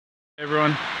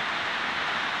Everyone,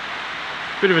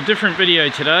 bit of a different video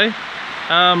today.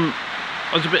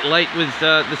 I was a bit late with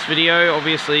this video,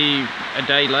 obviously a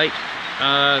day late,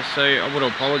 so I want to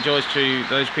apologise to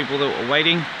those people that were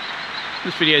waiting.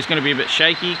 This video is going to be a bit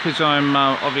shaky because I'm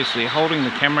obviously holding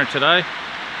the camera today.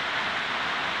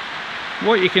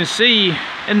 What you can see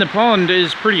in the pond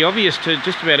is pretty obvious to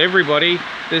just about everybody.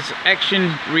 There's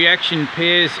action-reaction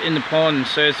pairs in the pond,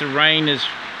 so as the rain is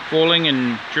falling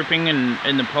and dripping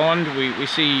in the pond, we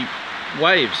see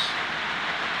waves.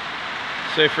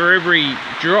 So for every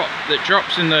drop that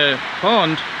drops in the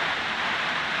pond,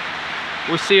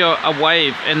 we see a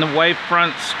wave, and the wave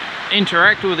fronts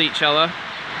interact with each other.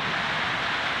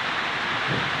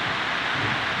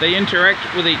 They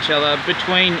interact with each other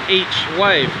between each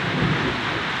wave.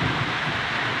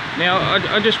 Now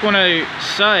I just want to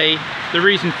say the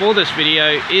reason for this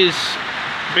video is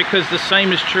because the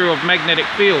same is true of magnetic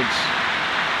fields.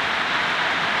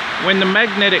 When the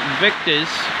magnetic vectors,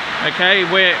 okay,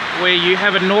 where you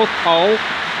have a north pole,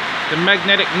 the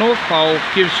magnetic north pole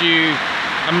gives you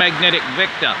a magnetic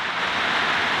vector.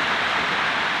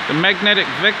 The magnetic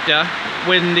vector,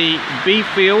 when the B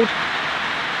field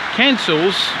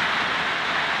cancels,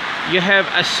 you have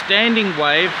a standing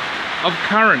wave of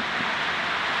current.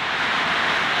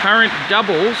 Current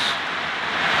doubles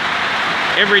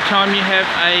every time you have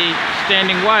a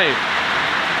standing wave.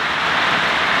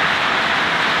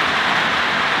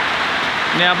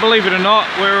 Now, believe it or not,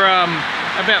 we're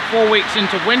about 4 weeks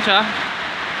into winter,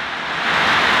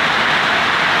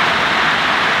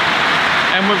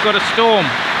 and we've got a storm.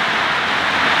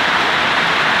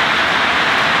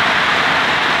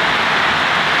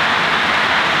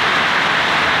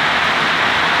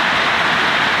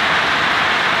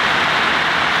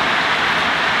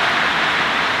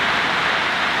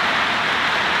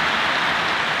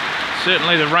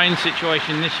 Certainly the rain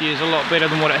situation this year is a lot better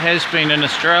than what it has been in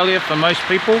Australia for most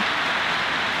people.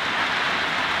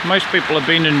 Most people have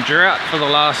been in drought for the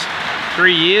last 3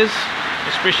 years,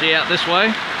 especially out this way.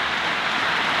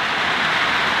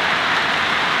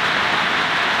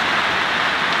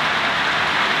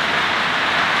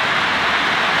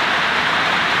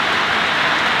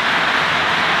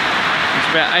 It's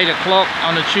about 8 o'clock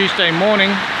on a Tuesday morning.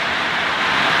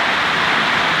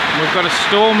 We've got a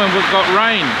storm and we've got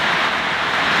rain.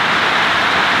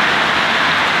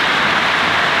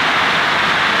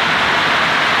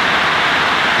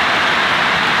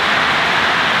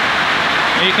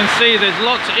 You can see there's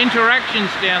lots of interactions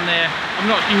down there. I'm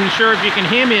not even sure if you can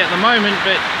hear me at the moment,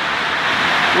 but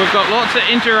we've got lots of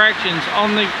interactions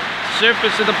on the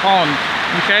surface of the pond.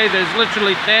 Okay, there's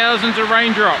literally thousands of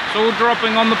raindrops all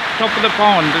dropping on the top of the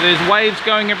pond. There's waves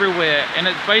going everywhere, and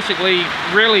it's basically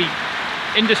really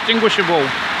indistinguishable.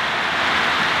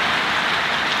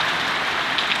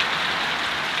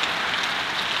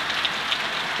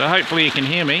 So hopefully you can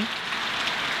hear me.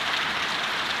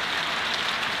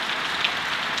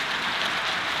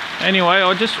 Anyway,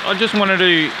 I just wanted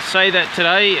to say that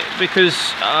today because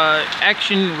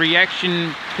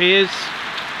action-reaction pairs,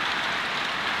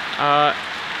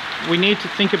 we need to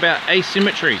think about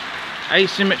asymmetry.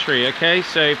 Asymmetry, okay?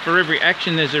 So for every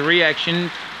action there's a reaction,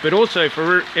 but also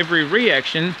for every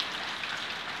reaction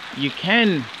you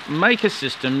can make a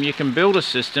system, you can build a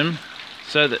system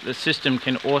so that the system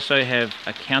can also have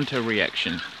a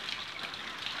counter-reaction.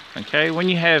 Okay, when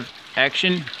you have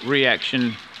action,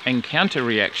 reaction, and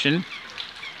counter-reaction,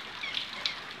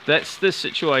 that's the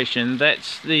situation,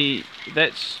 that's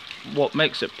what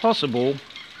makes it possible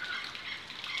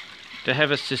to have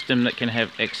a system that can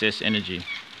have excess energy.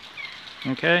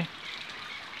 Okay,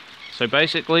 so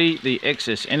basically the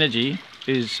excess energy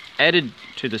is added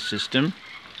to the system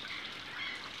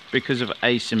because of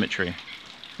asymmetry.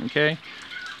 Okay,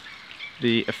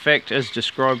 the effect as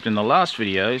described in the last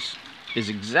videos is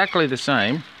exactly the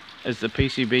same as the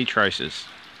PCB traces.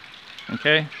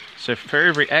 Okay, so for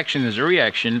every action there's a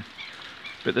reaction,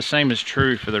 but the same is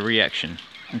true for the reaction.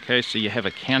 Okay, so you have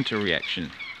a counter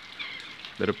reaction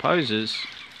that opposes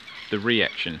the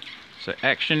reaction. So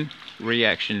action,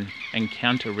 reaction, and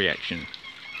counter reaction.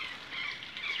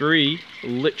 3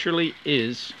 literally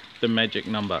is the magic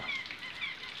number.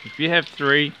 If you have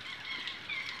 3,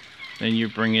 then you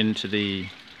bring into the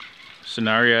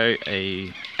scenario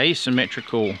a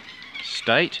asymmetrical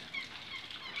state,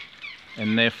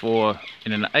 and therefore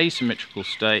in an asymmetrical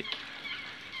state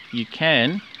you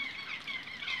can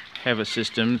have a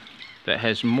system that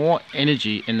has more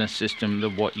energy in the system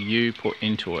than what you put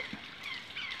into it.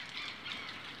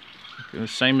 The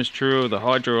same is true of the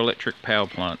hydroelectric power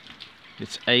plant.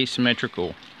 It's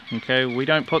asymmetrical. Okay, we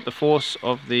don't put the force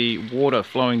of the water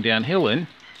flowing downhill in,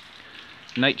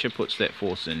 nature puts that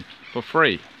force in for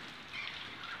free.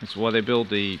 That's why they build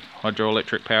the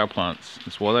hydroelectric power plants.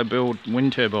 That's why they build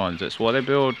wind turbines. That's why they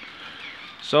build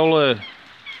solar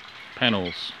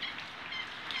panels.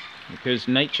 Because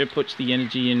nature puts the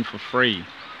energy in for free.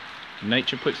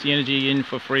 Nature puts the energy in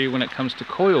for free when it comes to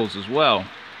coils as well.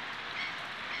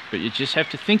 But you just have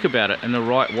to think about it in the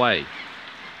right way.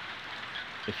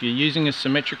 If you're using a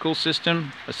symmetrical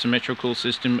system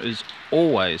is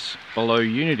always below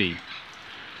unity.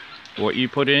 What you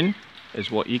put in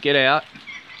is what you get out,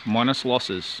 minus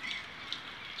losses.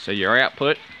 So your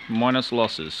output minus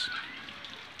losses.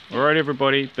 Alright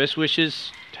everybody, best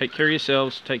wishes, take care of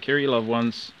yourselves, take care of your loved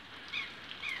ones,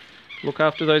 look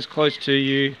after those close to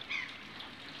you,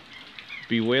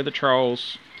 beware the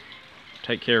trolls,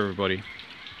 take care everybody.